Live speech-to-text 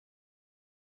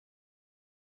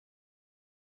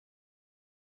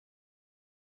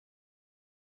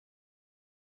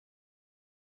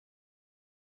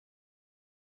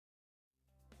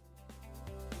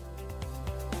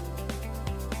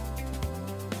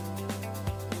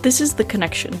This is The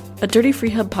Connection, a Dirty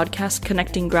Freehub podcast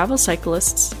connecting gravel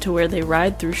cyclists to where they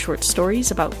ride through short stories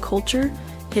about culture,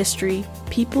 history,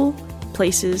 people,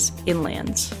 places, and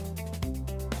lands.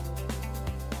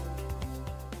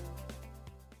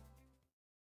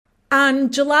 On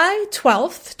July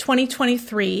 12th,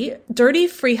 2023, Dirty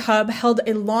Freehub held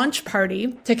a launch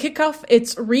party to kick off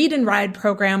its Read and Ride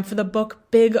program for the book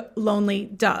Big Lonely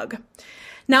Doug.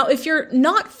 Now, if you're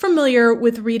not familiar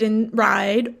with Read and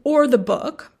Ride or the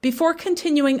book, before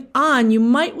continuing on, you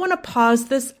might want to pause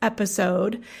this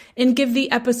episode and give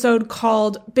the episode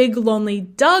called Big Lonely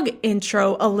Doug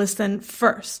intro a listen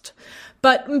first.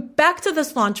 But back to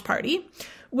this launch party,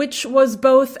 which was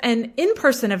both an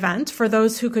in-person event for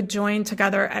those who could join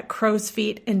together at Crow's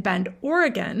Feet in Bend,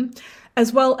 Oregon,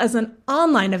 as well as an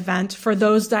online event for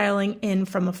those dialing in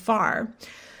from afar.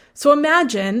 So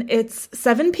imagine it's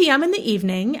 7 p.m. in the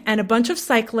evening and a bunch of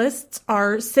cyclists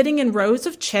are sitting in rows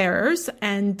of chairs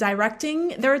and directing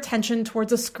their attention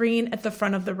towards a screen at the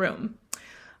front of the room.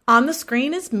 On the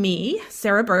screen is me,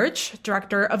 Sarah Birch,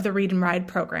 director of the Read and Ride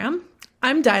program.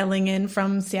 I'm dialing in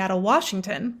from Seattle,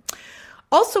 Washington.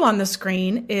 Also on the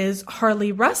screen is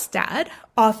Harley Rustad,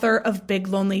 author of Big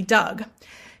Lonely Doug.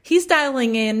 He's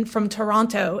dialing in from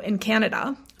Toronto in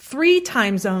Canada, 3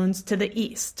 time zones to the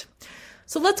east.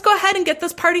 So let's go ahead and get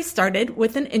this party started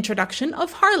with an introduction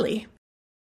of Harley.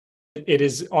 It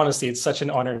is, honestly, it's such an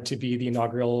honor to be the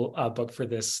inaugural book for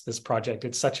this project.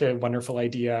 It's such a wonderful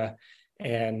idea,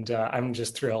 and I'm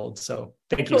just thrilled. So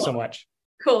thank you so much.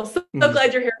 Cool. So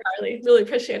glad you're here, Harley. Really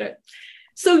appreciate it.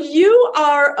 So you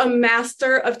are a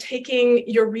master of taking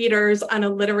your readers on a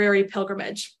literary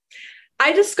pilgrimage.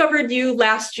 I discovered you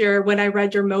last year when I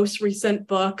read your most recent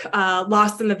book,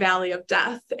 Lost in the Valley of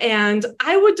Death. And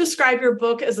I would describe your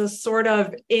book as a sort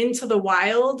of into the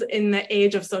wild in the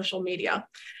age of social media.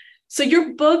 So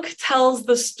your book tells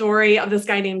the story of this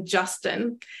guy named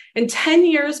Justin. And 10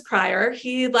 years prior,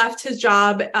 he left his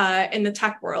job in the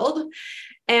tech world.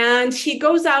 And he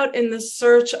goes out in the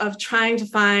search of trying to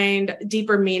find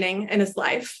deeper meaning in his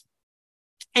life.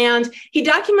 And he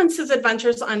documents his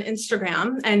adventures on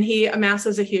Instagram, and he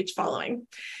amasses a huge following.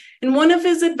 And one of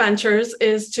his adventures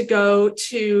is to go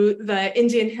to the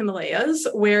Indian Himalayas,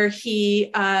 where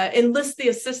he enlists the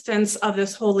assistance of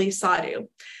this holy sadhu.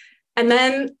 And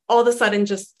then all of a sudden,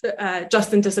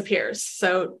 Justin disappears.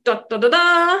 So,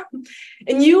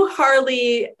 And you,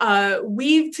 Harley,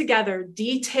 weave together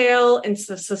detail and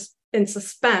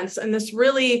suspense and this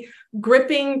really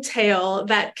gripping tale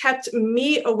that kept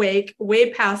me awake way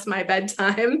past my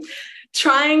bedtime,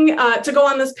 trying to go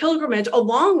on this pilgrimage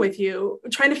along with you,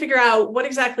 trying to figure out what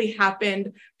exactly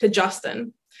happened to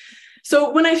Justin.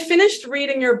 So when I finished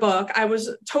reading your book, I was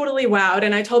totally wowed,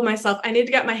 and I told myself I need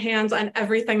to get my hands on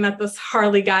everything that this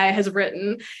Harley guy has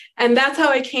written. And that's how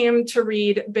I came to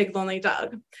read Big Lonely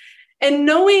Doug. And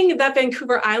knowing that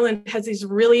Vancouver Island has these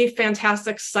really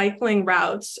fantastic cycling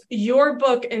routes, your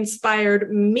book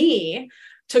inspired me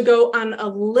to go on a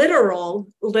literal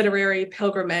literary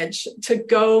pilgrimage to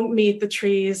go meet the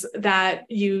trees that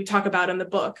you talk about in the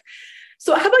book.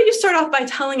 So how about you start off by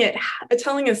telling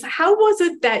us, how was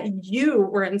it that you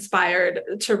were inspired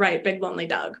to write Big Lonely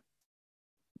Doug?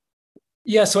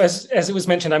 Yeah, so as it was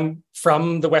mentioned, I'm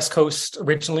from the West Coast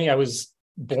originally. I was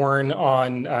born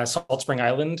on Salt Spring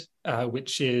Island,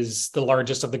 which is the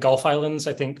largest of the Gulf Islands.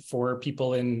 I think for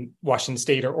people in Washington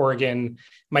State or Oregon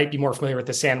might be more familiar with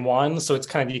the San Juan. So it's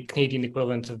kind of the Canadian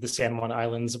equivalent of the San Juan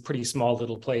Islands, a pretty small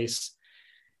little place,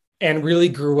 and really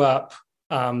grew up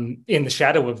in the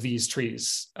shadow of these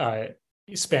trees.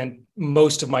 Spent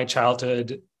most of my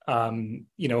childhood,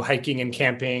 hiking and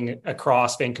camping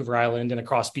across Vancouver Island and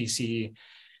across BC.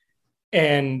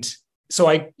 And so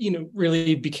I,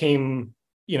 really became,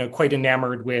 quite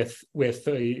enamored with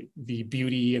the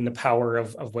beauty and the power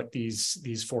of what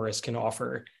these forests can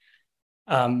offer.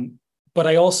 But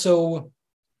I also,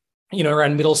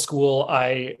 around middle school,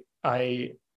 I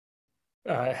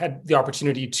had the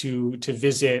opportunity to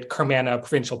visit Kermanna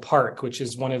Provincial Park, which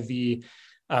is one of the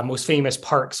most famous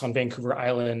parks on Vancouver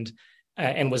Island,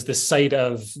 and was the site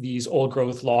of these old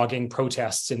growth logging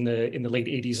protests in the late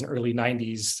 80s and early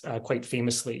 90s, quite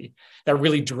famously, that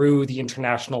really drew the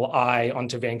international eye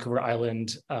onto Vancouver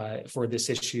Island for this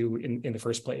issue in the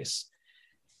first place.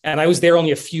 And I was there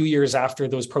only a few years after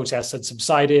those protests had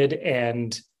subsided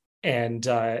and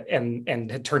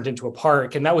had turned into a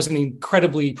park. And that was an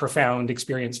incredibly profound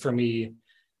experience for me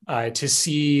to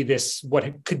see this,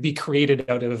 what could be created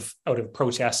out of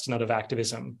protest and out of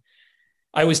activism.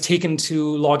 I was taken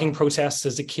to logging protests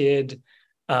as a kid.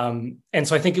 And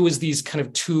so I think it was these kind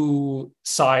of two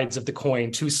sides of the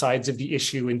coin, two sides of the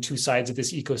issue and two sides of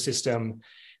this ecosystem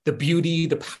the beauty,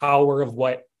 the power of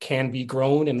what can be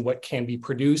grown and what can be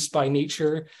produced by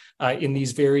nature in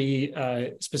these very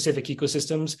specific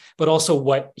ecosystems, but also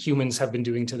what humans have been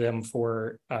doing to them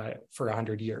for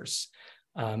 100 years.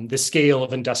 The scale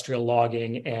of industrial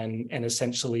logging and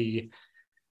essentially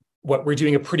what we're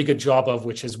doing a pretty good job of,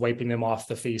 which is wiping them off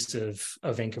the face of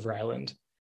Vancouver Island.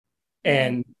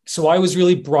 And so I was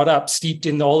really brought up, steeped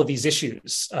in all of these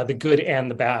issues, the good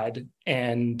and the bad.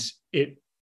 And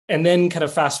then kind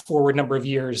of fast forward a number of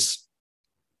years,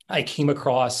 I came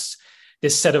across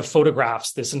this set of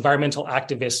photographs, this environmental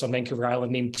activist on Vancouver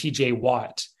Island named TJ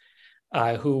Watt,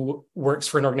 who works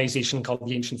for an organization called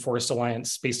the Ancient Forest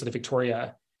Alliance based out of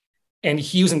Victoria. And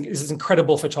he was this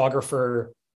incredible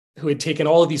photographer who had taken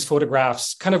all of these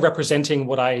photographs kind of representing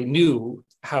what I knew,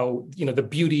 how, the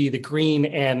beauty, the green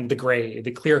and the gray,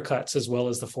 the clear cuts, as well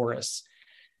as the forests.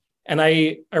 And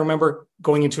I remember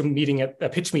going into a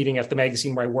pitch meeting at the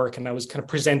magazine where I work, and I was kind of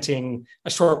presenting a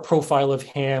short profile of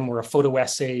him or a photo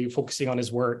essay focusing on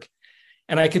his work.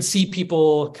 And I could see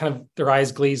people kind of their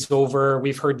eyes glazed over.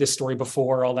 We've heard this story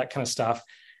before, all that kind of stuff.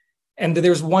 And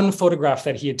there's one photograph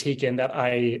that he had taken that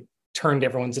I turned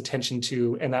everyone's attention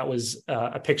to, and that was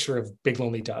a picture of Big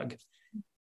Lonely Doug.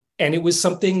 And it was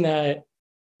something that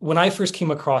when I first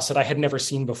came across it, I had never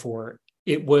seen before.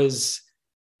 It was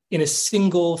in a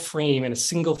single frame, in a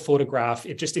single photograph,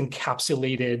 it just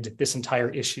encapsulated this entire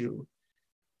issue.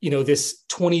 This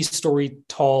 20-story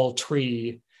tall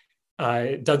tree,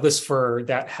 Douglas fir,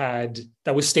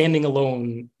 that was standing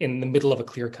alone in the middle of a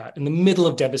clear cut, in the middle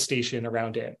of devastation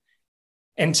around it.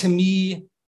 And to me,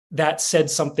 that said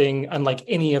something unlike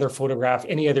any other photograph,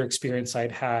 any other experience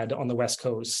I'd had on the West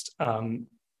Coast. And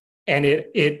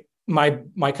my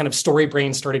kind of story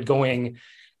brain started going.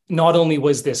 Not only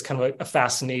was this kind of a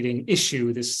fascinating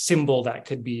issue, this symbol that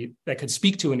could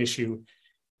speak to an issue,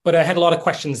 but I had a lot of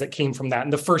questions that came from that.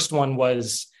 And the first one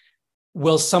was,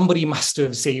 well, somebody must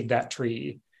have saved that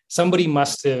tree. Somebody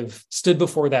must have stood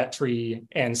before that tree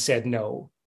and said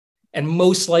no. And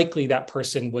most likely that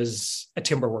person was a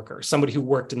timber worker, somebody who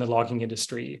worked in the logging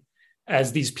industry,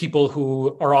 as these people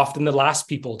who are often the last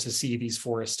people to see these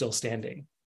forests still standing.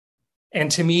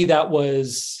 And to me, that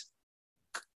was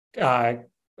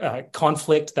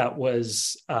conflict. That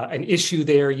was an issue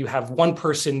there. You have one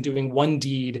person doing one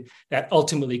deed that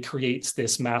ultimately creates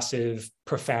this massive,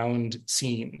 profound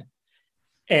scene.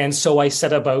 And so I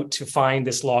set about to find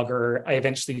this logger. I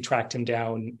eventually tracked him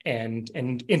down and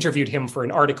interviewed him for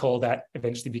an article that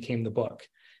eventually became the book.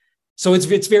 So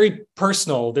it's very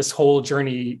personal. This whole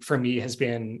journey for me has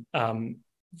been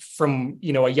from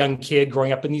a young kid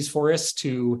growing up in these forests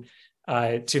to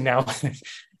now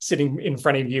sitting in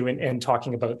front of you and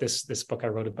talking about this book I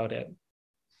wrote about it.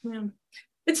 Yeah.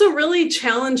 It's a really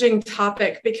challenging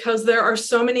topic because there are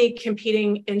so many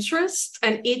competing interests,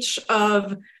 and each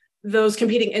of those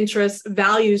competing interests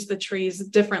values the trees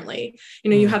differently.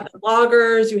 You have the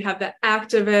loggers, you have the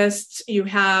activists, you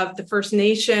have the First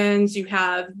Nations, you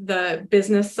have the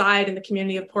business side in the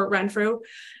community of Port Renfrew.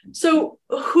 So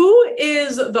who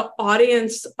is the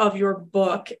audience of your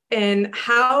book, and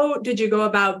how did you go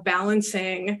about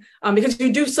balancing, because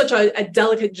you do such a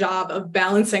delicate job of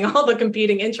balancing all the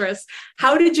competing interests,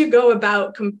 how did you go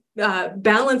about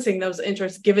balancing those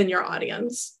interests given your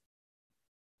audience?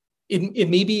 It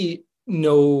may be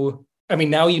now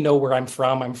where I'm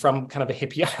from. I'm from kind of a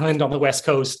hippie island on the West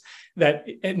Coast that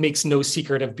it makes no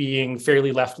secret of being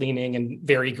fairly left-leaning and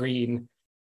very green.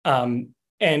 And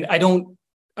I don't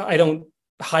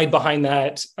hide behind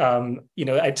that.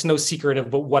 It's no secret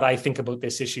about what I think about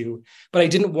this issue, but I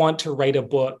didn't want to write a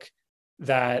book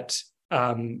that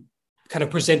kind of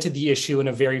presented the issue in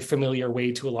a very familiar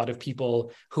way to a lot of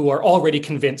people who are already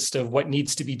convinced of what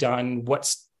needs to be done,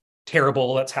 what's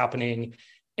terrible that's happening,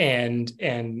 and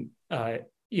I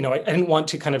didn't want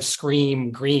to kind of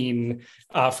scream green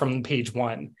from page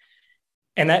one.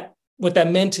 And that what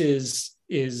that meant is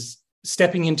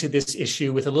stepping into this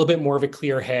issue with a little bit more of a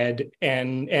clear head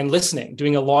and listening,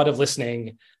 doing a lot of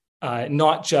listening,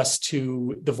 not just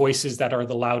to the voices that are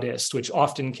the loudest, which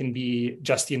often can be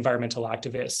just the environmental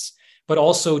activists, but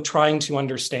also trying to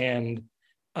understand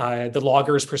the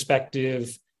logger's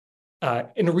perspective,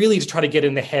 and really to try to get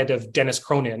in the head of Dennis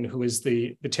Cronin, who is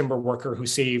the timber worker who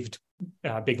saved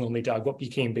Big Lonely Doug, what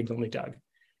became Big Lonely Doug,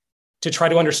 to try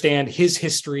to understand his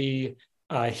history,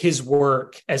 his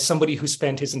work as somebody who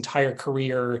spent his entire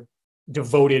career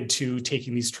devoted to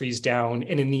taking these trees down.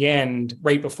 And in the end,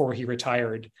 right before he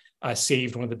retired,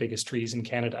 saved one of the biggest trees in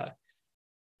Canada.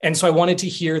 And so I wanted to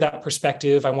hear that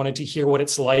perspective. I wanted to hear what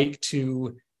it's like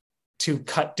to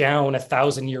cut down a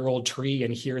 1,000-year-old tree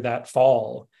and hear that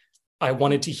fall. I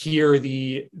wanted to hear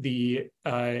the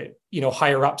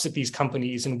higher ups at these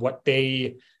companies and what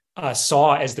they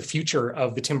saw as the future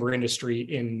of the timber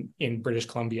industry in British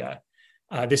Columbia,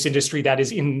 this industry that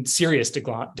is in serious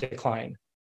decline.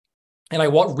 And I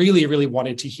really, really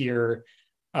wanted to hear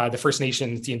the First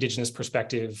Nations, the Indigenous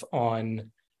perspective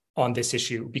on this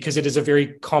issue, because it is a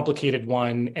very complicated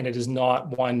one, and it is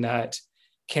not one that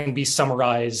can be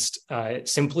summarized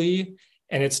simply,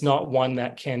 and it's not one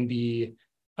that can be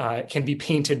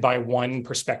painted by one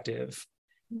perspective.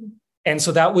 And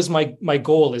so that was my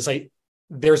goal. Is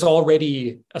there's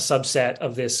already a subset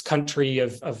of this country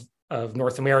of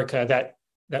North America that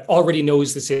already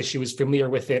knows this issue, is familiar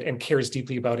with it, and cares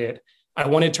deeply about it. I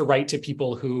wanted to write to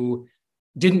people who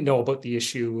didn't know about the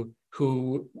issue,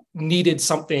 who needed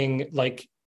something like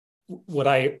what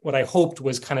I hoped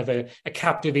was kind of a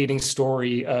captivating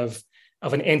story of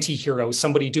an anti-hero,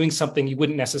 somebody doing something you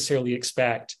wouldn't necessarily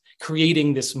expect,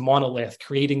 creating this monolith,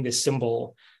 creating this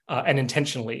symbol, and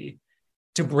intentionally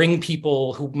to bring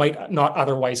people who might not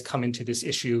otherwise come into this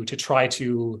issue to try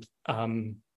to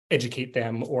educate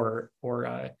them or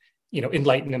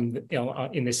enlighten them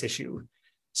in this issue.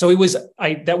 So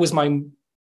that was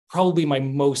probably my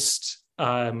most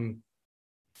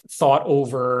thought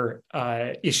over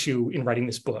issue in writing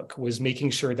this book, was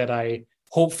making sure that I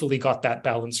hopefully got that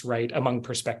balance right among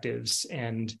perspectives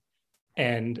and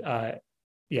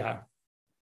yeah.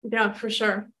 Yeah, for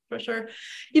sure.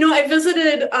 I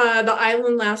visited the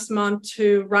island last month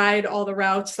to ride all the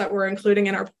routes that we're including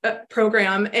in our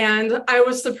program, and I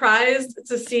was surprised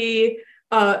to see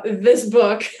this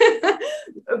book,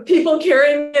 people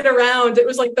carrying it around. It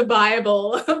was like the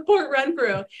Bible of Port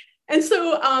Renfrew. And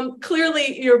so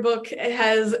clearly your book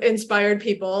has inspired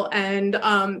people. And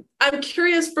I'm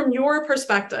curious, from your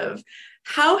perspective,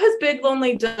 how has Big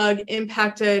Lonely Doug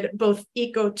impacted both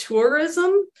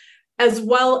ecotourism as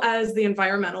well as the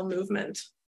environmental movement?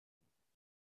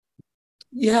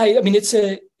 Yeah, I mean, it's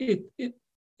a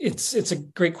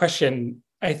great question.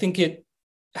 I think it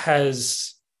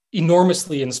has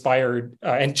enormously inspired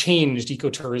and changed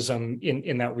ecotourism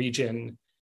in that region.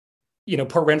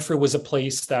 Port Renfrew was a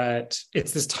place that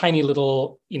it's this tiny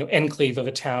little, enclave of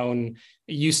a town.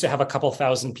 It used to have a couple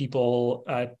thousand people,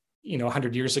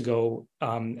 100 years ago,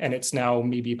 and it's now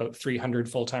maybe about 300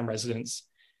 full-time residents.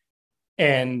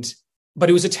 But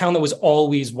it was a town that was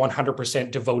always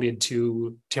 100% devoted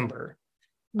to timber.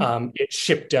 It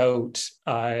shipped out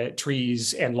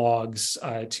trees and logs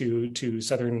to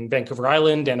southern Vancouver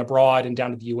Island and abroad and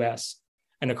down to the US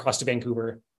and across to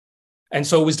Vancouver. And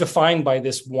so it was defined by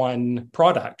this one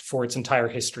product for its entire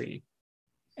history.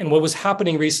 And what was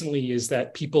happening recently is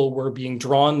that people were being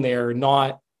drawn there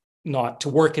not to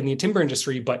work in the timber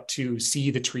industry, but to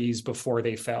see the trees before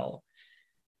they fell.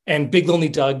 And Big Lonely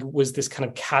Doug was this kind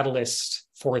of catalyst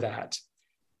for that.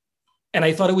 And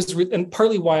I thought it was, and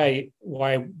partly why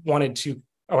I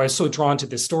was so drawn to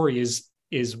this story is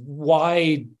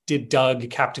why did Doug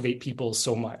captivate people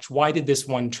so much? Why did this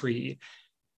one tree?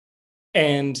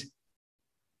 And,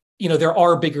 there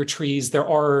are bigger trees. There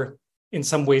are, in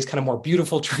some ways, kind of more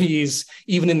beautiful trees,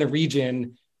 even in the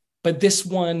region. But this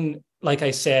one, like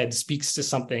I said, speaks to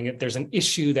something. There's an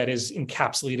issue that is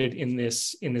encapsulated in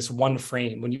this one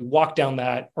frame. When you walk down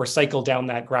that or cycle down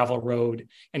that gravel road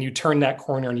and you turn that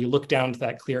corner and you look down to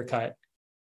that clear cut,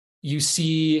 you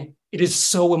see it is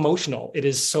so emotional. It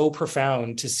is so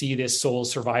profound to see this sole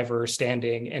survivor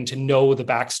standing and to know the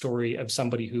backstory of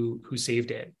somebody who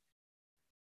saved it.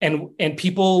 And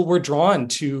people were drawn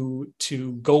to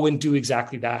go and do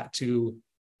exactly that, to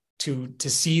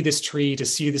see this tree, to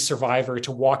see the survivor,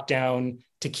 to walk down,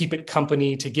 to keep it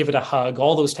company, to give it a hug,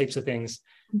 all those types of things.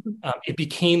 It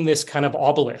became this kind of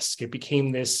obelisk. It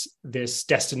became this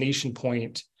destination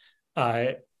point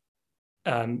for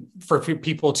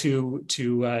people to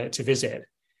visit.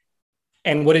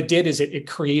 And what it did is it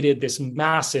created this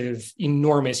massive,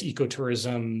 enormous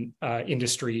ecotourism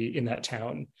industry in that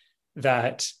town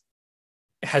that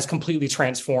has completely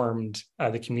transformed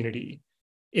the community.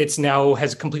 It's now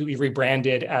has completely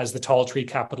rebranded as the tall tree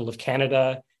capital of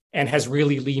Canada and has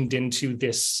really leaned into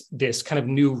this kind of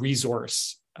new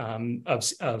resource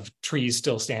of trees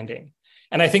still standing.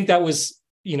 And I think that was,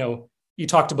 you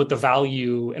talked about the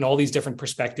value and all these different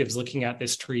perspectives looking at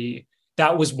this tree.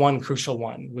 That was one crucial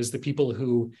one, was the people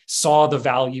who saw the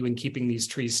value in keeping these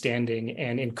trees standing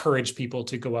and encouraged people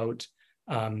to go out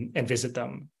and visit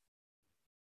them.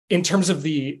 In terms of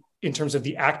the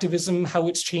activism, how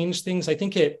it's changed things, I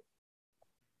think it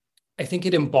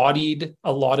embodied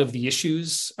a lot of the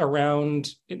issues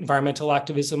around environmental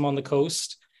activism on the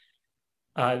coast.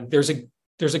 There's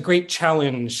a great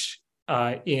challenge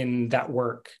in that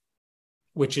work,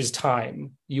 which is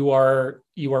time. You are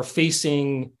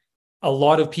facing a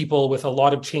lot of people with a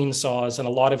lot of chainsaws and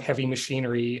a lot of heavy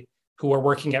machinery who are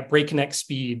working at breakneck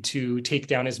speed to take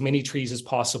down as many trees as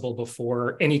possible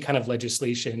before any kind of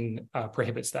legislation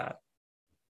prohibits that.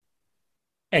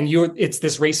 And it's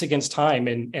this race against time,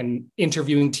 and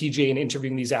interviewing TJ and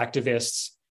interviewing these activists,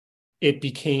 it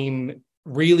became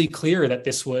really clear that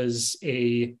this was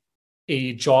a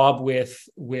job with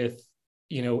a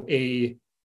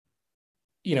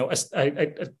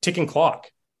ticking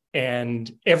clock.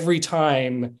 And every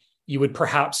time you would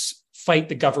perhaps fight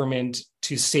the government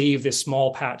to save this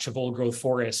small patch of old growth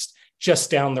forest,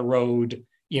 just down the road,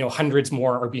 hundreds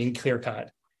more are being clear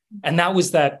cut. And that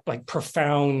was that like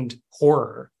profound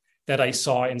horror that I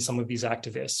saw in some of these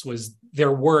activists, was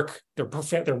their work,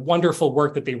 their wonderful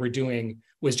work that they were doing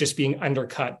was just being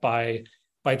undercut by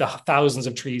the thousands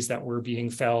of trees that were being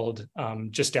felled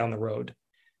just down the road.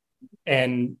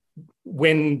 And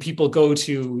when people go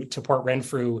to Port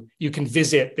Renfrew, you can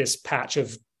visit this patch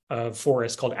of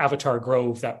forest called Avatar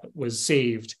Grove that was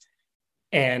saved.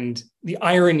 And the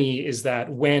irony is that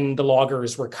when the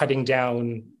loggers were cutting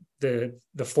down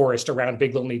the forest around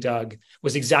Big Lonely Doug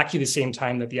was exactly the same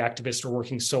time that the activists were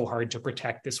working so hard to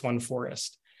protect this one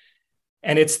forest.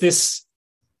 And it's this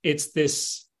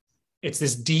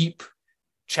deep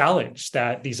challenge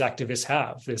that these activists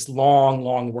have, this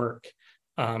long work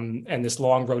and this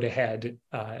long road ahead.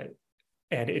 And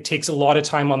it takes a lot of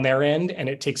time on their end, and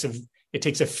it takes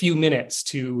a few minutes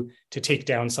to take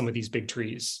down some of these big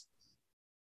trees.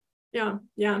 Yeah.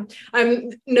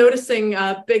 I'm noticing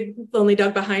Big Lonely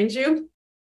Doug behind you.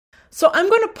 So I'm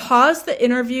going to pause the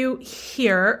interview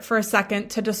here for a second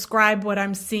to describe what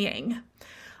I'm seeing.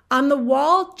 On the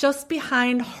wall just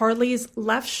behind Harley's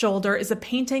left shoulder is a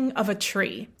painting of a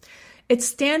tree. It's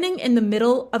standing in the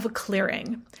middle of a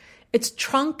clearing. Its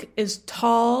trunk is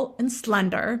tall and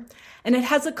slender, and it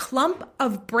has a clump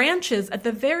of branches at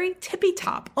the very tippy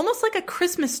top, almost like a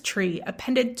Christmas tree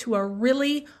appended to a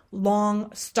really long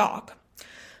stalk.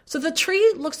 So the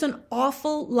tree looks an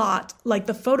awful lot like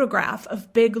the photograph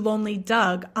of Big Lonely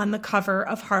Doug on the cover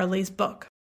of Harley's book.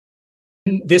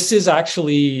 This is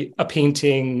actually a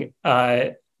painting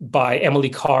by Emily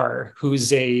Carr,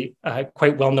 who's a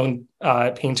quite well-known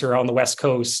painter on the West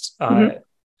Coast,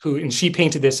 and she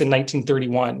painted this in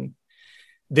 1931.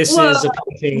 This is a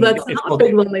painting. That's not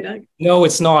Big Lonely Doug. No,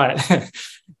 it's not.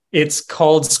 It's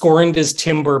called Scorned as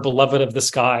Timber, Beloved of the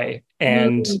Sky.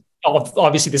 And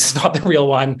obviously this is not the real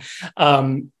one.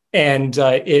 When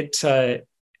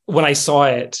I saw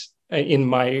it I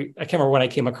can't remember when I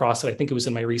came across it. I think it was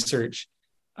in my research.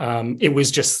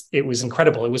 It was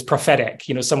incredible. It was prophetic.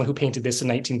 Someone who painted this in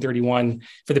 1931.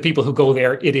 For the people who go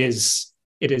there, it is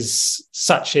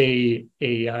such a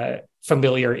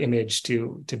familiar image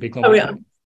to Big Lonely Doug.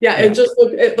 Yeah,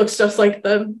 it looks just like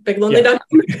the Big Lonely Doug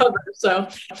on the cover. So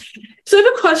I have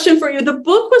a question for you. The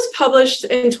book was published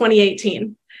in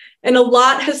 2018, and a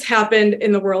lot has happened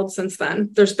in the world since then.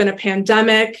 There's been a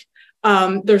pandemic.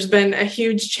 There's been a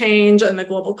huge change in the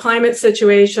global climate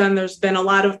situation. There's been a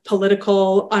lot of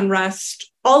political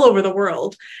unrest all over the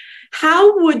world.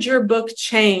 How would your book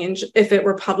change if it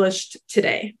were published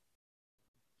today?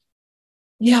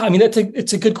 Yeah,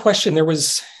 it's a good question. There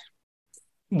was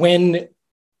when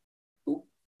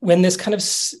this kind of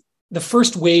the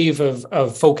first wave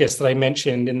of focus that I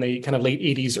mentioned in the kind of late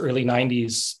 80s, early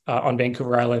 90s on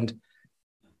Vancouver Island,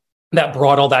 that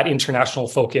brought all that international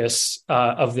focus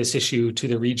of this issue to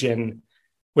the region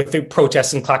with the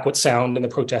protests in Clayoquot Sound and the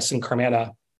protests in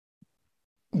Carmana.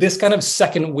 This kind of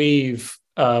second wave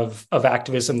of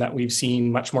activism that we've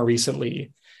seen much more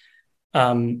recently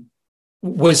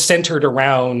was centered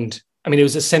around, it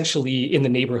was essentially in the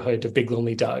neighborhood of Big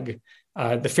Lonely Doug.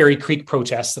 The Fairy Creek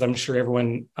protests that I'm sure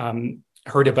everyone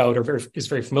heard about or is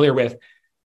very familiar with,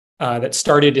 that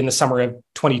started in the summer of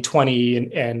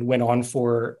 2020 and went on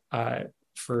for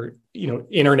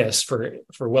in earnest for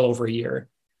well over a year,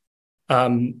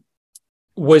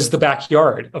 was the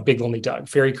backyard of Big Lonely Doug.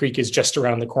 Fairy Creek is just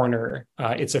around the corner.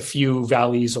 It's a few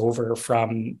valleys over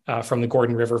from the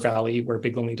Gordon River Valley where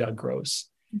Big Lonely Doug grows.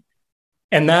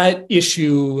 And that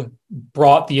issue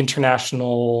brought the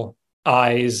international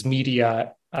eyes,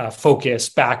 media focus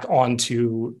back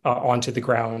onto the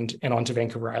ground and onto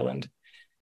Vancouver Island.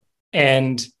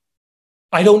 And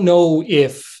I don't know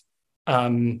if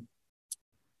the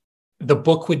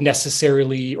book would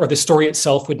necessarily, or the story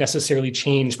itself would necessarily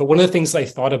change. But one of the things that I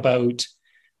thought about,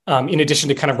 in addition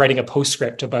to kind of writing a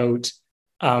postscript about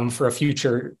for a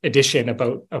future edition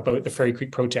about the Fairy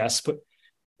Creek protests, but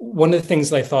one of the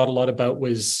things that I thought a lot about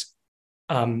was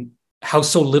how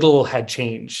so little had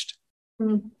changed.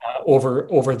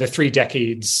 over the 3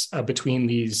 decades between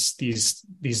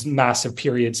these massive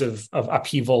periods of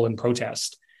upheaval and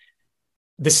protest.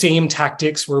 The same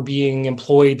tactics were being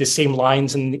employed, the same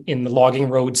lines in the logging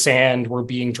road sand were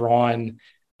being drawn.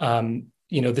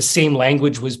 The same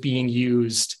language was being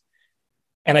used.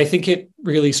 And I think it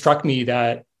really struck me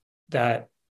that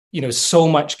so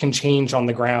much can change on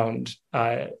the ground.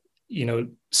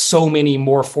 So many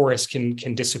more forests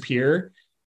can disappear.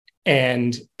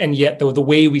 And yet the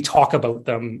way we talk about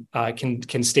them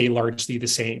can stay largely the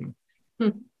same.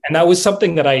 And that was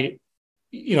something that I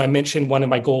mentioned one of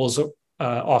my goals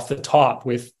off the top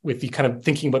with the kind of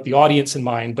thinking about the audience in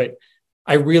mind, but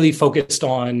I really focused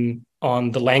on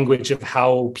the language of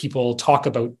how people talk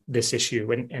about this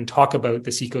issue and talk about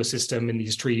this ecosystem and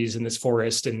these trees and this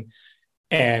forest and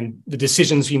the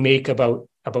decisions we make about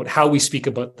how we speak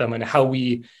about them and how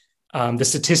we the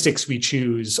statistics we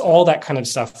choose, all that kind of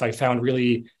stuff I found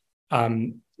really,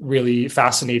 really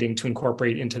fascinating to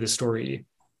incorporate into the story.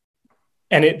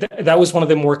 And that was one of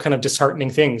the more kind of disheartening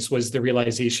things, was the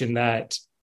realization that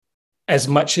as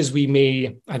much as we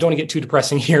may, I don't want to get too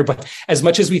depressing here, but as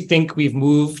much as we think we've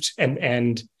moved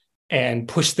and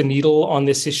pushed the needle on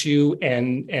this issue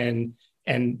and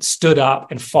stood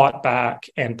up and fought back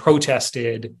and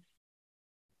protested,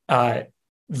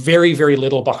 very, very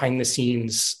little behind the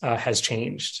scenes has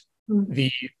changed.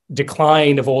 The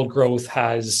decline of old growth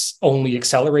has only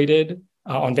accelerated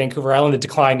on Vancouver Island. The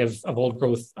decline of old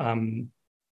growth,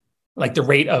 like the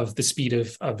rate of the speed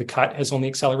of the cut, has only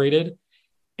accelerated.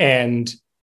 And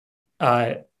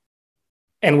we're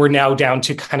now down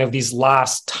to kind of these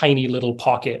last tiny little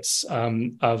pockets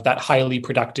of that highly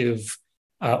productive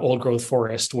old growth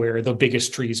forest where the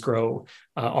biggest trees grow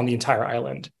on the entire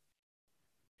island.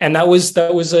 And that was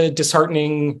a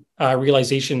disheartening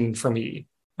realization for me.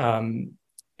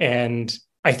 And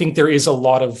I think there is a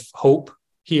lot of hope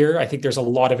here. I think there's a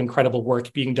lot of incredible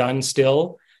work being done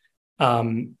still.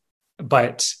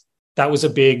 But that was a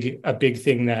big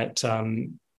thing that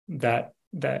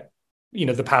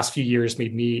the past few years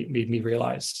made me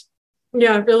realize.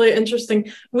 Yeah, really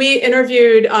interesting. We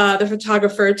interviewed the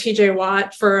photographer TJ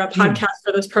Watt for a podcast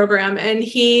for this program, and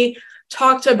he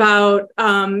talked about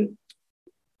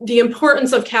the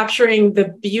importance of capturing the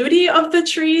beauty of the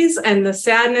trees and the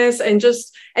sadness, and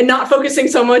not focusing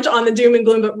so much on the doom and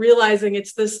gloom, but realizing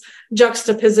it's this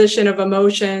juxtaposition of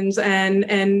emotions,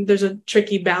 and there's a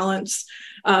tricky balance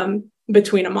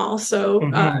between them all. So,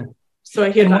 so I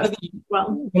hear that as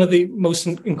well. One of the most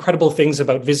incredible things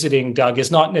about visiting, Doug, is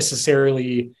not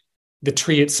necessarily the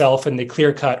tree itself and the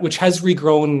clear cut, which has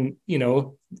regrown.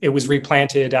 It was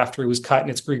replanted after it was cut,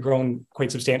 and it's regrown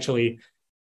quite substantially.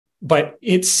 But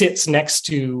it sits next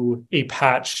to a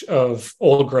patch of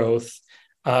old growth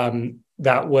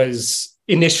that was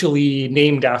initially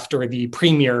named after the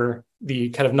premier, the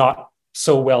kind of not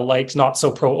so well liked, not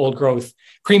so pro old growth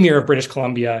premier of British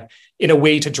Columbia, in a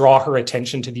way to draw her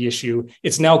attention to the issue.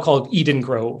 It's now called Eden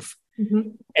Grove.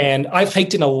 And I've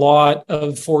hiked in a lot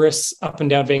of forests up and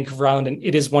down Vancouver Island, and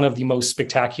it is one of the most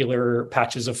spectacular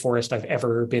patches of forest I've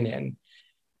ever been in.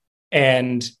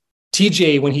 And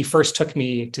TJ, when he first took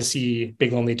me to see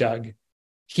Big Lonely Doug,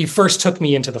 he first took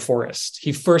me into the forest.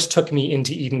 He first took me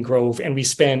into Eden Grove, and we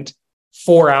spent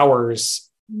 4 hours.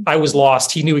 I was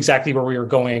lost. He knew exactly where we were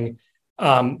going,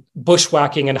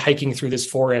 bushwhacking and hiking through this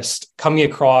forest, coming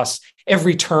across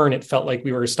every turn. It felt like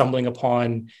we were stumbling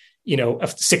upon, a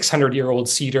 600-year-old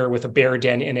cedar with a bear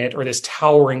den in it, or this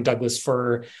towering Douglas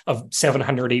fir of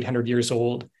 700, 800 years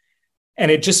old.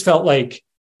 And it just felt like,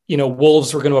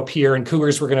 wolves were going to appear, and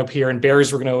cougars were going to appear, and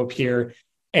bears were going to appear.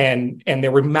 And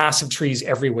there were massive trees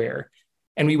everywhere.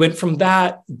 And we went from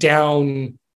that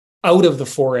down out of the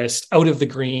forest, out of the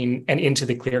green, and into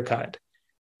the clear cut.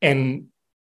 And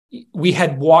we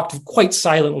had walked quite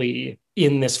silently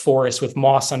in this forest with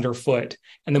moss underfoot.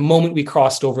 And the moment we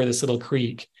crossed over this little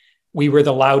creek, we were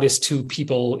the loudest two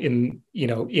people in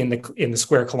the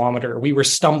square kilometer. We were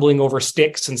stumbling over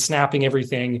sticks and snapping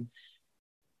everything.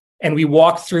 And we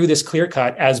walked through this clear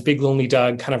cut as Big Lonely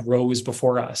Doug kind of rose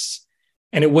before us.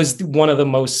 And it was one of the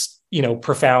most,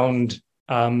 profound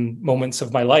moments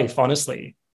of my life,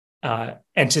 honestly.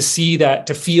 And to see that,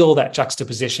 to feel that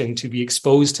juxtaposition, to be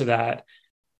exposed to that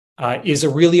is a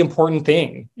really important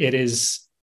thing. It is,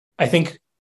 I think,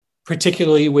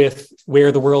 particularly with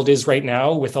where the world is right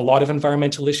now, with a lot of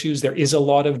environmental issues, there is a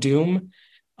lot of doom,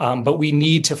 but we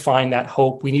need to find that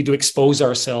hope. We need to expose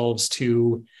ourselves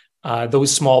to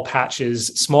those small patches,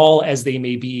 small as they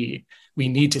may be. We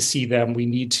need to see them. We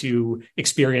need to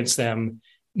experience them,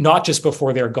 not just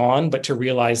before they're gone, but to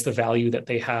realize the value that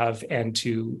they have, and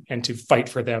to fight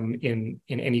for them in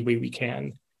any way we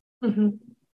can. Mm-hmm.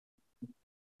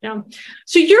 Yeah.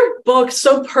 So your book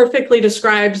so perfectly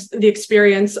describes the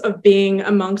experience of being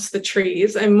amongst the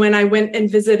trees. And when I went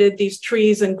and visited these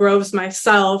trees and groves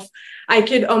myself, I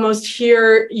could almost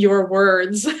hear your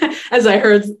words as I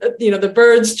heard, the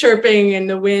birds chirping and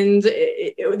the wind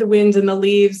and the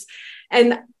leaves.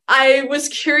 And I was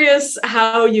curious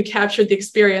how you captured the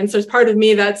experience. There's part of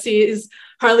me that sees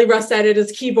Harley Rustad at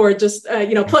his keyboard, just,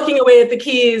 plucking away at the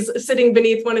keys, sitting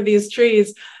beneath one of these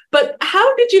trees. But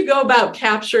how did you go about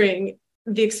capturing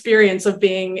the experience of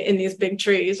being in these big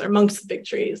trees or amongst the big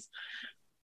trees?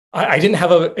 I didn't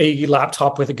have a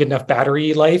laptop with a good enough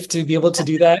battery life to be able to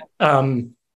do that.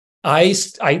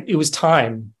 It was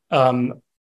time.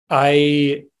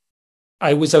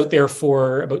 I was out there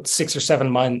for about 6 or 7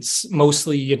 months,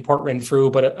 mostly in Port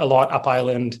Renfrew, but a lot up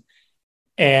island.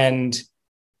 And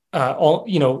almost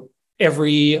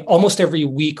every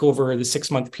week over the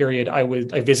 6-month period, I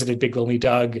visited Big Lonely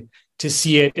Doug to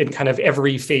see it in kind of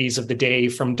every phase of the day,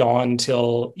 from dawn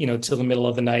till the middle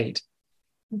of the night.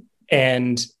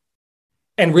 And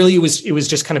really, it was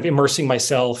just kind of immersing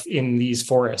myself in these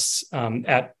forests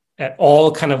at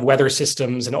all kind of weather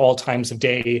systems and all times of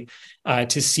day,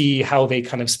 to see how they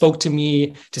kind of spoke to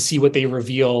me, to see what they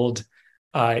revealed,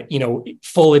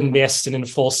 full in mist and in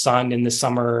full sun in the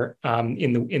summer,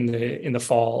 in the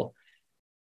fall.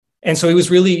 And so it was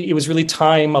really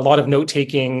time, a lot of note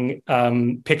taking,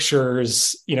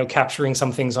 pictures, capturing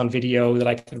some things on video that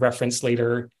I could reference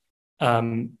later.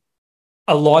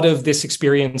 A lot of this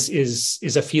experience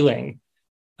is a feeling.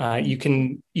 You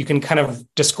can kind of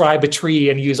describe a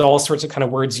tree and use all sorts of kind of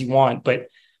words you want, but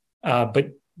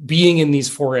being in these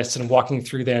forests and walking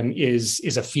through them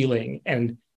is a feeling,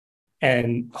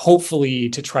 and hopefully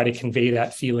to try to convey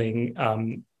that feeling,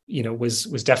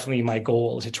 was definitely my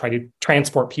goal, to try to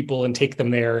transport people and take them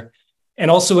there,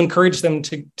 and also encourage them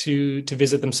to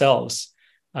visit themselves.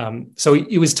 So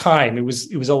it was time. It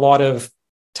was a lot of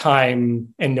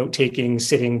time and note-taking,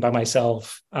 sitting by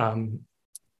myself.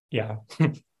 Yeah.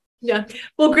 Yeah.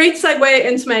 Well, great segue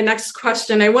into my next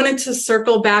question. I wanted to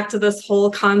circle back to this whole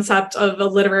concept of a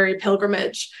literary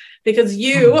pilgrimage, because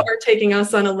you are taking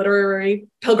us on a literary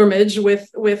pilgrimage with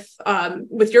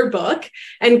your book.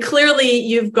 And clearly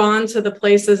you've gone to the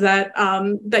places that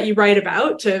you write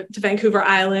about, to Vancouver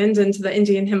Island and to the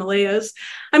Indian Himalayas.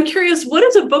 I'm curious, what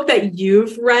is a book that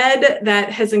you've read that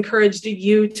has encouraged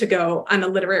you to go on a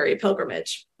literary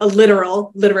pilgrimage, a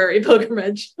literal literary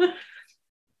pilgrimage?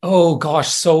 Oh gosh,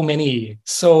 so many.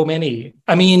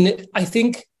 I mean, I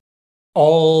think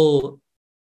all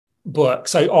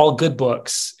good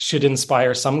books should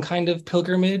inspire some kind of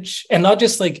pilgrimage, and not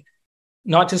just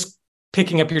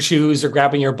picking up your shoes or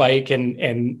grabbing your bike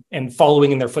and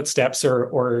following in their footsteps,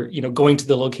 or going to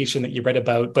the location that you read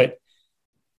about, but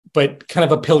kind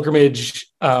of a pilgrimage,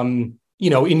 in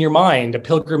your mind, a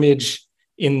pilgrimage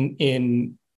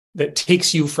in that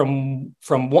takes you from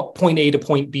what point A to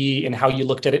point B, and how you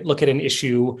look at an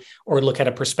issue, or look at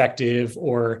a perspective,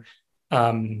 or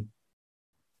a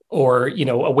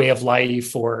way of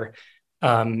life, or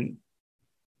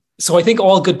so I think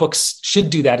all good books should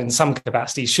do that in some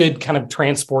capacity, should kind of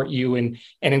transport you and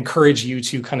encourage you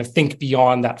to kind of think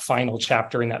beyond that final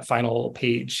chapter and that final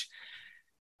page.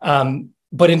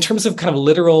 But in terms of kind of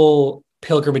literal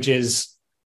pilgrimages,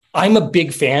 I'm a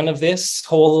big fan of this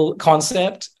whole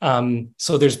concept.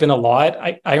 So there's been a lot.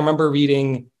 I remember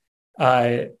reading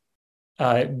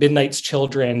Midnight's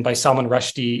Children by Salman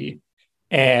Rushdie,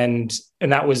 and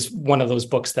that was one of those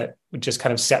books that would just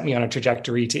kind of set me on a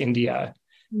trajectory to India.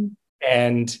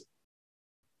 And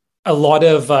a lot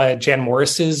of Jan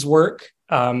Morris's work,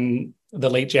 the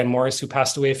late Jan Morris, who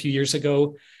passed away a few years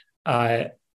ago,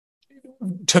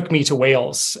 took me to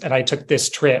Wales, and I took this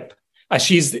trip.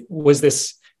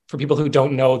 For people who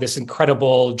don't know, this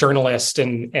incredible journalist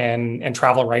and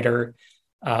travel writer,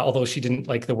 although she didn't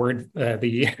like the word,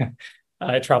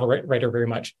 travel writer very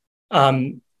much.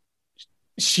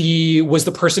 She was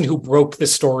the person who broke the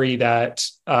story that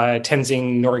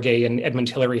Tenzing Norgay and Edmund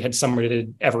Hillary had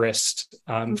summited Everest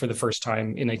for the first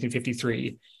time in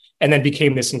 1953, and then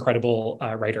became this incredible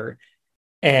writer.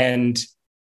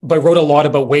 But wrote a lot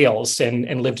about Wales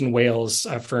and lived in Wales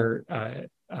for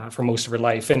most of her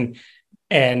life.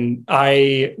 And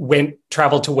I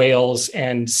traveled to Wales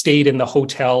and stayed in the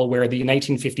hotel where the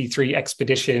 1953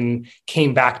 expedition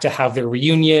came back to have their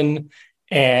reunion,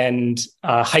 and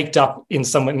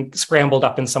scrambled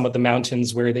up in some of the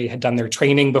mountains where they had done their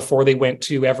training before they went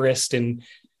to Everest in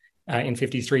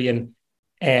 53,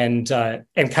 and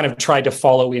kind of tried to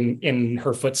follow in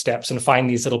her footsteps and find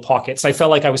these little pockets. I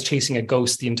felt like I was chasing a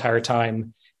ghost the entire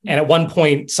time. And at one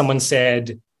point, someone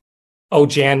said, oh,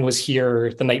 Jan was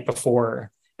here the night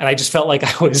before. And I just felt like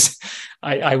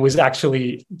I was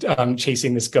actually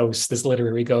chasing this ghost, this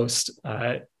literary ghost,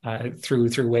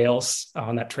 through Wales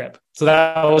on that trip. So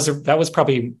that was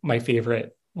probably my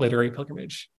favorite literary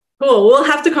pilgrimage. Cool. We'll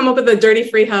have to come up with a Dirty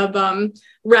Freehub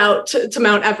route to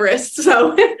Mount Everest.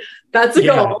 So that's a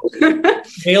goal.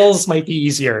 Wales might be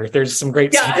easier. There's some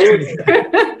great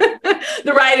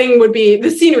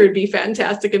the scenery would be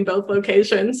fantastic in both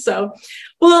locations. So,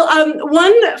 well,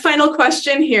 one final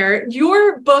question here.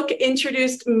 Your book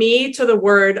introduced me to the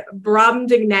word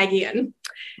Brobdingnagian.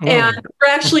 And we're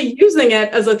actually using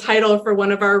it as a title for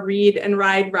one of our read and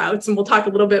ride routes. And we'll talk a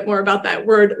little bit more about that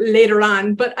word later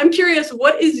on. But I'm curious,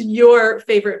 what is your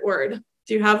favorite word?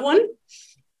 Do you have one?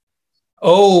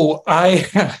 Oh, I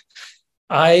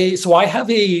have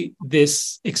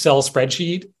this Excel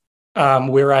spreadsheet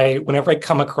where whenever I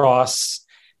come across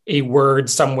a word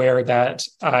somewhere that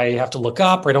I have to look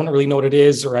up, or I don't really know what it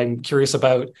is, or I'm curious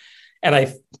about, and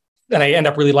I end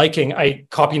up really liking, I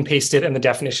copy and paste it and the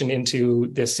definition into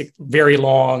this very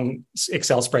long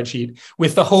Excel spreadsheet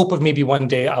with the hope of maybe one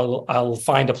day I'll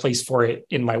find a place for it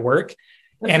in my work.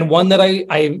 And one that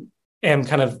I am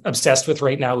kind of obsessed with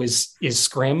right now is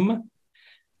scrim,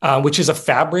 which is a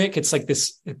fabric. It's like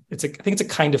this, I think it's a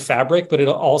kind of fabric, but it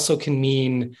also can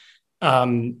mean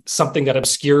something that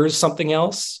obscures something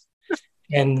else.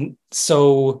 And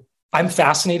so I'm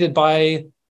fascinated by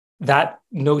that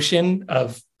notion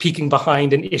of peeking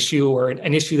behind an issue, or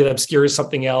an issue that obscures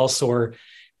something else, or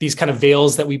these kind of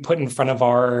veils that we put in front of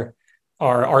our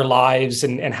lives,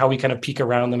 and how we kind of peek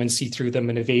around them and see through them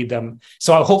and evade them.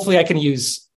 So hopefully I can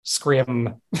use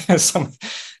scrim somewhere.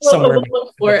 We'll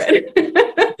look for it.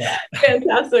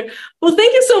 Fantastic. Well,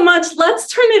 thank you so much.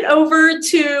 Let's turn it over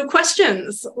to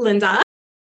questions, Linda.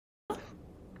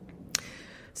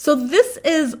 So this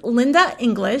is Linda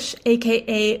English,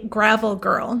 aka Gravel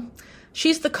Girl.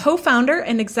 She's the co-founder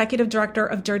and executive director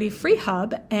of Dirty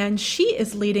Freehub, and she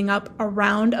is leading up a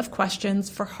round of questions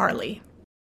for Harley.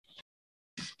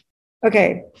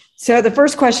 Okay, so the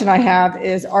first question I have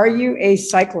is, are you a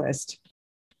cyclist?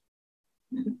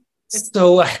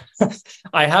 So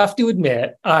I have to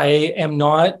admit, I am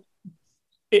not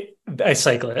a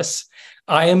cyclist.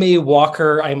 I am a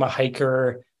walker. I'm a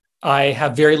hiker. I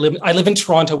live in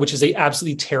Toronto, which is an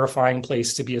absolutely terrifying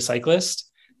place to be a cyclist.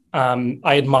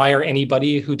 I admire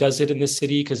anybody who does it in this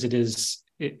city because it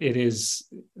is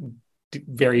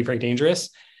very, very dangerous.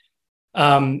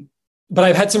 But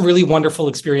I've had some really wonderful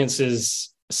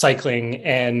experiences cycling,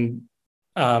 and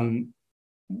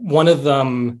one of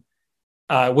them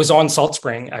was on Salt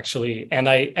Spring, actually. And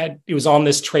it was on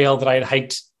this trail that I had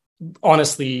hiked,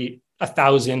 honestly,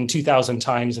 1,000, 2,000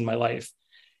 times in my life,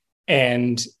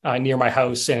 and near my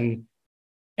house. And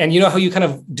you know how you kind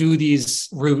of do these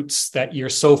routes that you're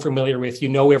so familiar with, you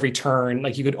know, every turn,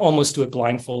 like you could almost do it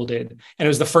blindfolded. And it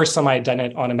was the first time I had done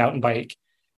it on a mountain bike,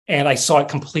 and I saw it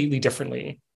completely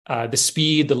differently. The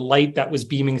speed, the light that was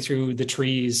beaming through the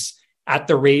trees at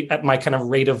my kind of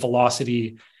rate of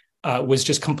velocity was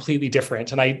just completely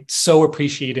different. And I so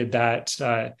appreciated that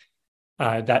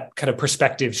kind of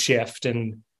perspective shift.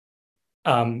 And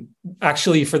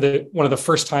actually, for one of the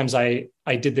first times I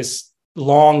did this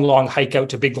long hike out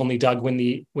to Big Lonely Doug when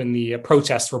the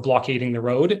protests were blockading the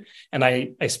road, and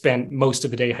I spent most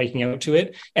of the day hiking out to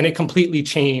it, and it completely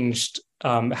changed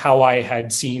how I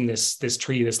had seen this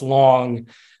tree, this long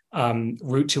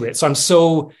route to it.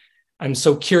 So I'm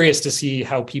so curious to see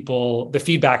how the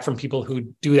feedback from people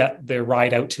who do their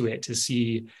ride out to it, to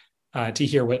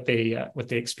hear what they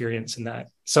experience in that.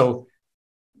 So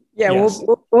yeah, yes.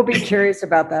 We'll be curious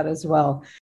about that as well.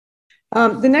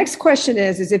 The next question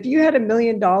is if you had $1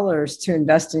 million to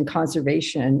invest in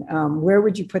conservation, where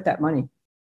would you put that money?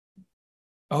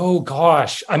 Oh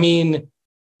gosh, I mean,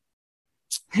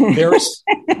 that's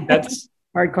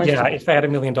hard question. Yeah, if I had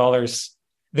 $1 million,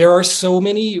 there are so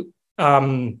many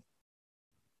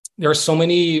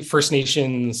First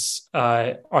Nations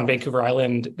on Vancouver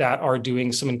Island that are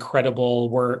doing some incredible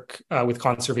work with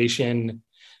conservation,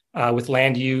 with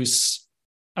land use,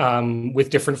 with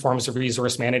different forms of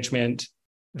resource management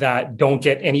that don't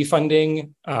get any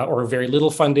funding or very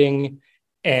little funding.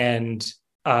 And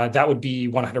that would be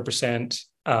 100%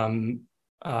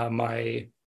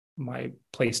 my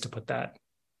place to put that.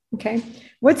 Okay.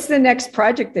 What's the next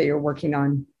project that you're working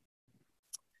on?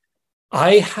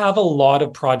 I have a lot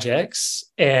of projects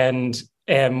and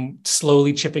am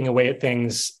slowly chipping away at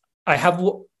things. I have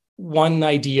one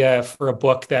idea for a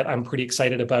book that I'm pretty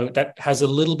excited about that has a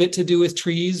little bit to do with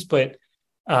trees, but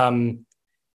I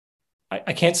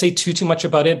can't say too much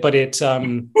about it, but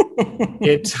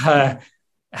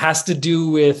has to do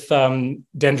with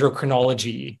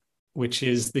dendrochronology, which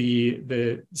is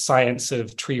the science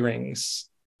of tree rings,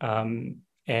 and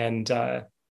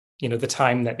the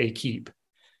time that they keep.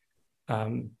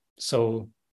 So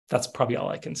that's probably all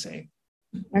I can say.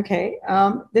 Okay.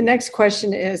 The next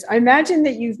question is: I imagine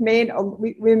that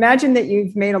we imagine that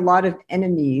you've made a lot of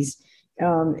enemies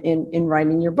in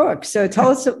writing your book. So tell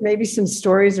us maybe some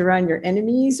stories around your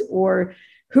enemies, or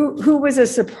who was a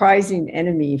surprising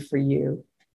enemy for you?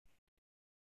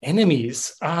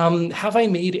 Enemies. Have I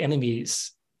made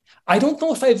enemies? I don't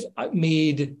know if I've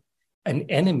made an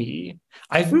enemy.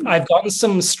 I've gotten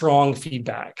some strong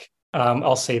feedback.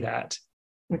 I'll say that.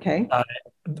 Okay.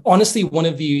 Honestly, one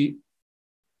of the,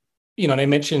 and I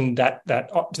mentioned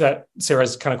that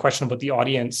Sarah's kind of question about the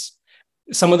audience.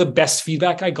 Some of the best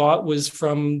feedback I got was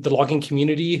from the logging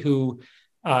community who,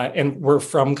 and were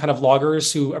from kind of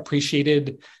loggers who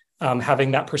appreciated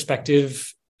having that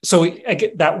perspective. So I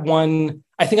get that one.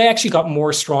 I think I actually got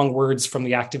more strong words from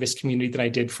the activist community than I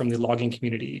did from the logging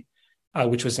community,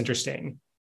 which was interesting.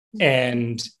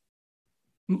 And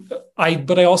I've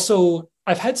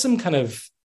had some kind of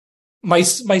my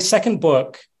second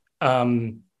book,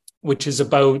 which is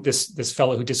about this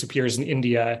fellow who disappears in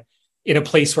India in a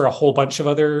place where a whole bunch of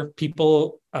other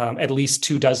people, at least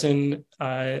 24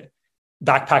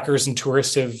 backpackers and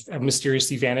tourists have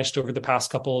mysteriously vanished over the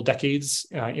past couple of decades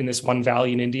in this one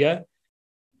valley in India.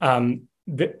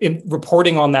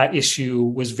 Reporting on that issue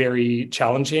was very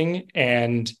challenging.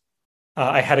 And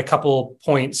I had a couple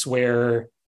points where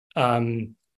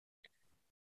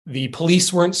the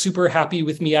police weren't super happy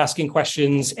with me asking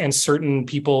questions, and certain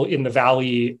people in the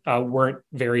valley weren't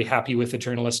very happy with the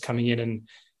journalist coming in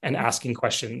and asking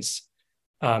questions.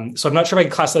 So I'm not sure if I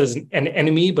can class that as an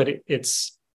enemy, but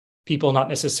it's people not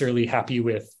necessarily happy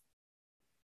with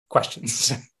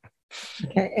questions.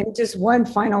 Okay, and just one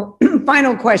final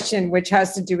question, which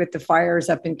has to do with the fires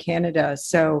up in Canada.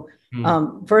 So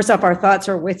first off, our thoughts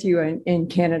are with you in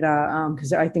Canada,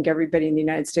 because I think everybody in the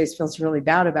United States feels really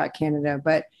bad about Canada.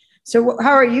 But so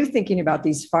how are you thinking about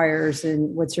these fires,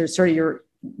 and what's your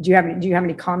do you have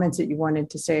any comments that you wanted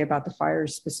to say about the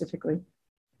fires specifically?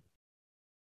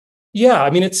 Yeah, I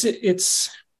mean, it's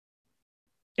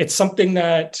something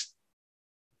that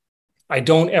I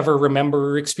don't ever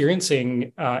remember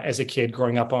experiencing as a kid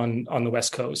growing up on the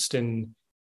West Coast. And,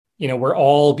 we're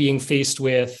all being faced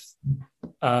with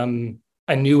a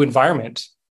new environment.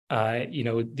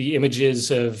 The images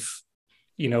of,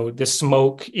 the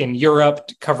smoke in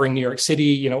Europe covering New York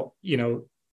City,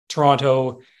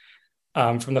 Toronto,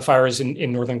 from the fires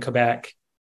in northern Quebec.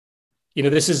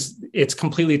 It's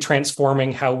completely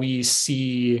transforming how we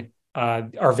see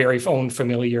our very own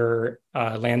familiar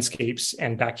landscapes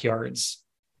and backyards.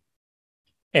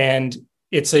 And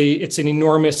it's an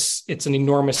enormous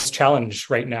challenge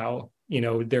right now.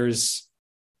 There's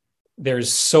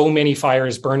so many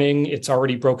fires burning. It's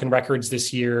already broken records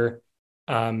this year.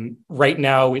 Right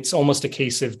now, it's almost a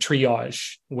case of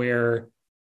triage where,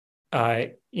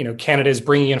 Canada is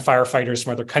bringing in firefighters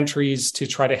from other countries to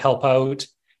try to help out.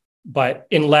 But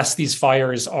unless these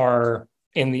fires are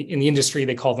in the industry,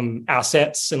 they call them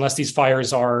assets. Unless these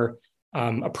fires are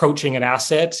approaching an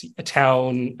asset, a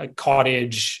town, a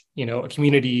cottage, a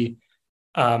community,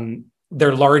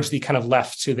 they're largely kind of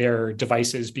left to their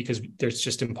devices because it's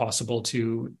just impossible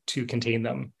to contain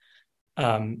them.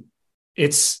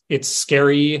 It's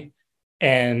scary,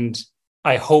 and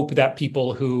I hope that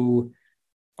people who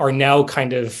are now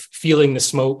kind of feeling the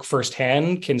smoke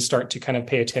firsthand can start to kind of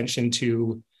pay attention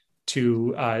to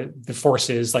the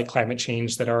forces like climate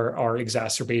change that are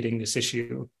exacerbating this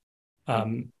issue.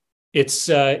 It's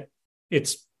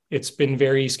been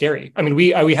very scary. I mean,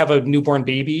 we have a newborn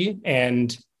baby,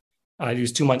 and he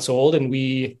was 2 months old, and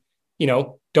we,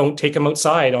 don't take him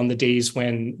outside on the days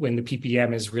when the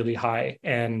ppm is really high.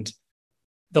 And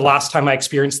the last time I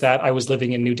experienced that, I was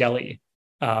living in New Delhi,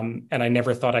 and I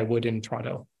never thought I would in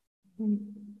Toronto.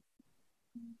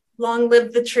 Long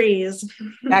live the trees.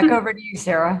 Back over to you,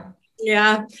 Sarah.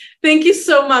 Yeah. Thank you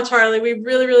so much, Harley. We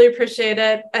really, really appreciate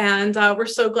it. And we're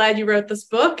so glad you wrote this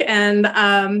book. And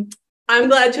I'm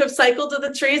glad to have cycled to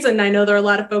the trees. And I know there are a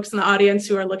lot of folks in the audience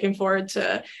who are looking forward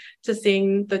to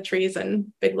seeing the trees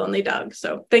and Big Lonely Doug.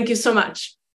 So thank you so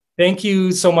much. Thank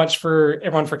you so much for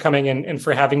everyone for coming and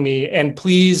for having me. And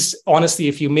please, honestly,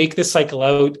 if you make this cycle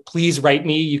out, please write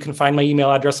me. You can find my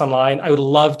email address online. I would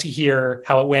love to hear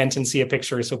how it went and see a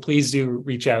picture. So please do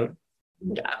reach out.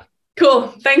 Yeah. Cool.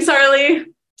 Thanks, Harley.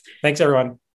 Thanks,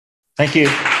 everyone. Thank you.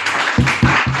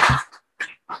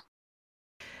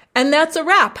 And that's a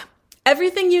wrap.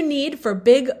 Everything you need for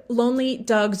Big Lonely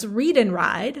Doug's read and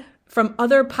ride from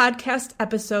other podcast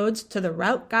episodes to the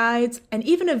route guides and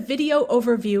even a video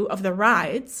overview of the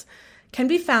rides, can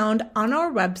be found on our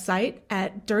website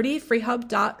at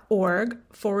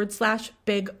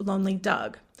dirtyfreehub.org/Big Lonely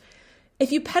Doug.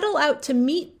 If you pedal out to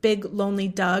meet Big Lonely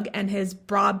Doug and his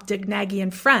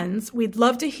Brobdingnagian friends, we'd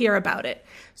love to hear about it.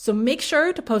 So make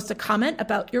sure to post a comment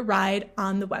about your ride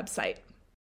on the website.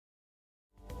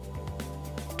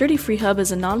 Dirty Freehub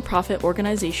is a nonprofit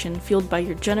organization fueled by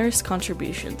your generous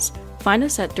contributions. Find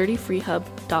us at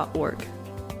dirtyfreehub.org.